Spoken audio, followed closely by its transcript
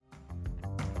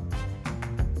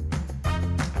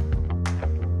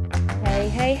Hey,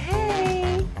 hey,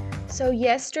 hey! So,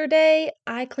 yesterday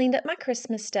I cleaned up my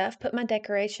Christmas stuff, put my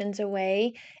decorations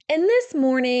away, and this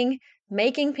morning,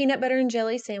 making peanut butter and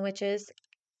jelly sandwiches,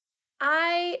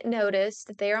 I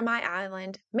noticed there on my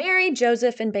island Mary,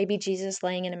 Joseph, and baby Jesus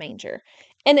laying in a manger.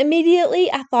 And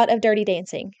immediately I thought of Dirty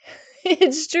Dancing.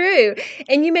 It's true.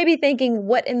 And you may be thinking,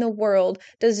 what in the world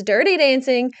does Dirty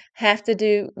Dancing have to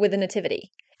do with the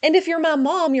Nativity? And if you're my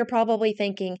mom, you're probably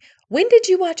thinking, when did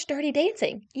you watch Dirty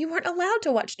Dancing? You weren't allowed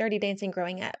to watch Dirty Dancing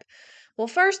growing up. Well,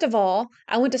 first of all,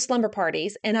 I went to slumber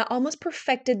parties and I almost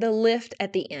perfected the lift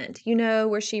at the end. You know,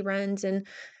 where she runs and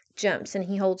jumps and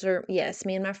he holds her. Yes,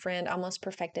 me and my friend almost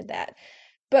perfected that.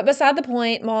 But beside the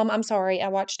point, Mom, I'm sorry. I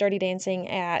watched Dirty Dancing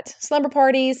at slumber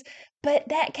parties, but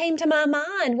that came to my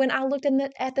mind when I looked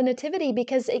at the Nativity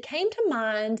because it came to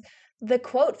mind the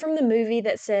quote from the movie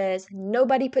that says,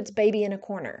 "Nobody puts baby in a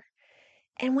corner."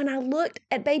 And when I looked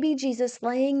at baby Jesus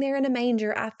laying there in a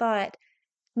manger, I thought,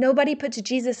 nobody puts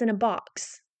Jesus in a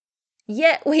box.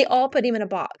 Yet we all put him in a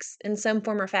box in some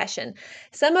form or fashion.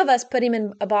 Some of us put him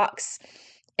in a box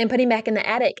and put him back in the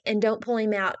attic and don't pull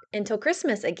him out until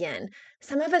Christmas again.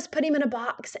 Some of us put him in a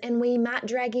box and we might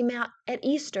drag him out at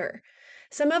Easter.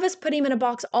 Some of us put him in a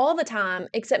box all the time,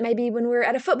 except maybe when we're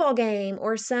at a football game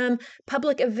or some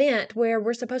public event where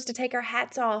we're supposed to take our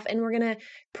hats off and we're going to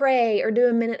pray or do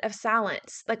a minute of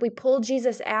silence. Like we pull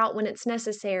Jesus out when it's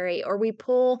necessary, or we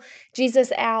pull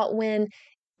Jesus out when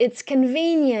it's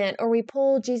convenient, or we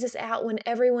pull Jesus out when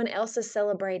everyone else is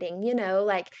celebrating,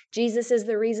 like Jesus is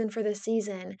the reason for the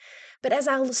season. But as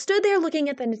I stood there looking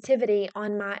at the nativity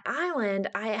on my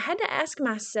island, I had to ask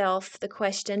myself the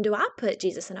question, do I put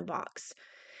Jesus in a box?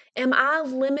 Am I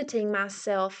limiting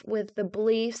myself with the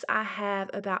beliefs I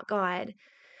have about God?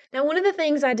 Now, one of the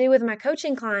things I do with my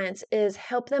coaching clients is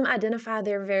help them identify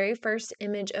their very first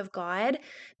image of God,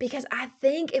 because I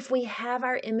think if we have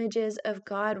our images of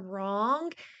God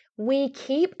wrong, we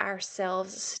keep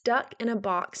ourselves stuck in a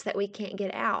box that we can't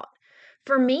get out.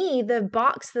 For me, the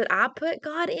box that I put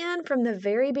God in from the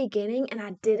very beginning, and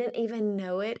I didn't even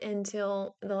know it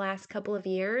until the last couple of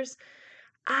years,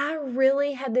 I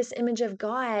really had this image of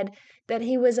God that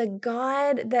he was a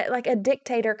God that, like a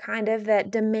dictator kind of,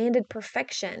 that demanded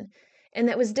perfection and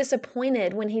that was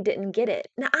disappointed when he didn't get it.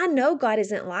 Now, I know God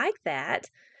isn't like that,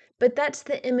 but that's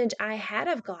the image I had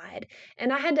of God.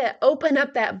 And I had to open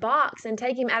up that box and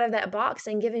take him out of that box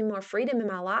and give him more freedom in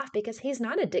my life, because he's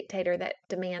not a dictator that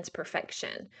demands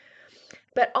perfection.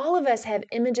 But all of us have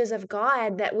images of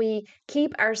God that we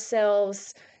keep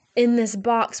ourselves in this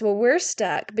box where we're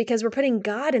stuck because we're putting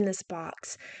God in this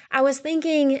box. I was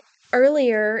thinking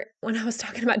earlier when I was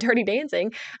talking about Dirty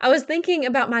Dancing, I was thinking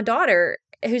about my daughter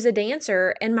who's a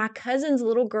dancer, and my cousin's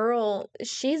little girl,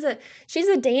 she's a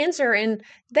dancer, and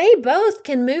they both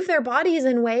can move their bodies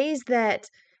in ways that,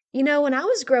 when I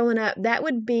was growing up, that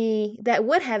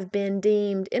would have been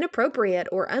deemed inappropriate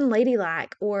or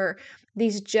unladylike, or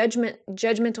these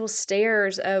judgmental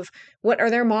stares of what are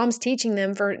their moms teaching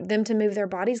them for them to move their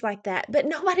bodies like that. But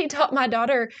nobody taught my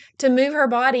daughter to move her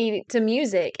body to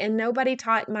music, and nobody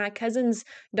taught my cousin's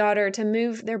daughter to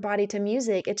move their body to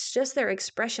music. It's just their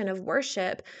expression of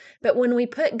worship. But when we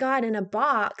put God in a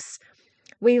box,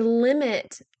 we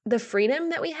limit the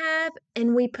freedom that we have,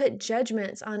 and we put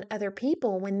judgments on other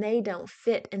people when they don't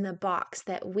fit in the box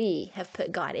that we have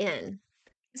put God in.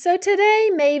 So, today,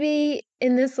 maybe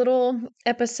in this little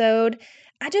episode,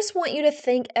 I just want you to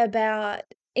think about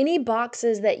any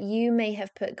boxes that you may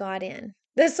have put God in.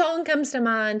 The song comes to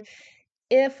mind,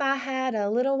 "If I had a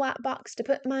little white box to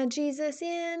put my Jesus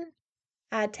in,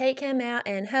 I'd take him out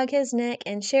and hug his neck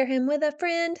and share him with a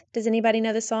friend." Does anybody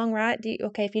know the song, right?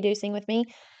 Okay, if you do, sing with me.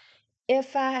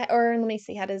 Or let me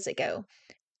see, how does it go?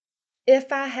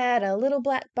 "If I had a little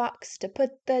black box to put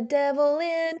the devil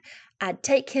in, I'd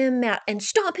take him out and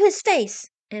stomp his face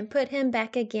and put him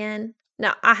back again."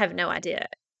 Now, I have no idea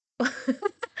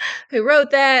who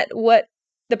wrote that, what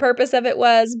the purpose of it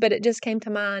was, but it just came to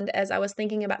mind as I was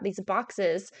thinking about these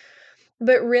boxes.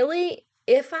 But really,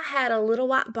 if I had a little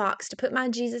white box to put my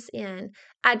Jesus in,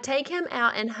 I'd take him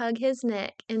out and hug his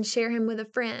neck and share him with a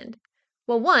friend.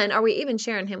 Well, one, are we even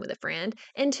sharing him with a friend?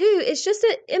 And two, it's just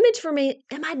an image for me.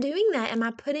 Am I doing that? Am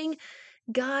I putting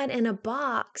God in a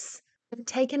box and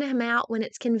taking him out when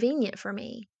it's convenient for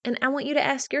me? And I want you to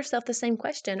ask yourself the same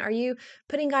question. Are you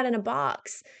putting God in a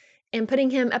box and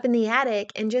putting him up in the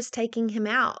attic and just taking him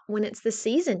out when it's the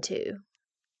season to,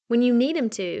 when you need him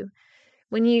to,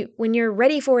 when you're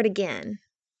ready for it again?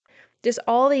 just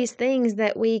all these things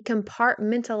that we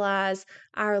compartmentalize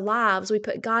our lives. We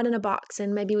put God in a box,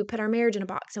 and maybe we put our marriage in a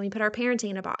box, and we put our parenting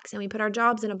in a box, and we put our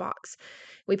jobs in a box.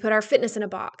 We put our fitness in a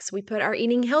box. We put our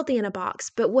eating healthy in a box.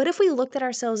 But what if we looked at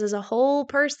ourselves as a whole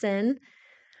person,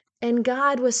 and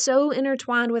God was so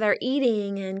intertwined with our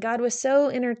eating, and God was so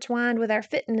intertwined with our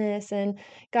fitness, and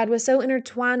God was so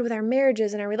intertwined with our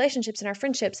marriages and our relationships and our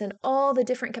friendships and all the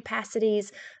different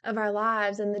capacities of our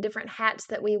lives and the different hats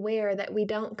that we wear, that we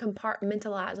don't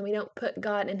compartmentalize and we don't put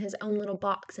God in his own little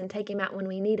box and take him out when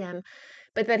we need him,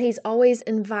 but that he's always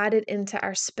invited into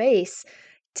our space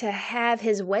to have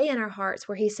his way in our hearts,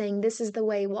 where he's saying, this is the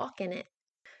way, walk in it.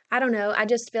 I don't know. I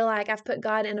just feel like I've put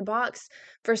God in a box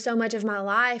for so much of my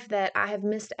life that I have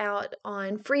missed out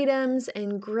on freedoms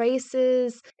and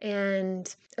graces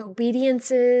and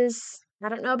obediences. I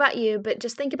don't know about you, but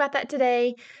just think about that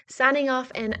today. Signing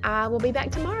off, and I will be back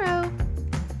tomorrow.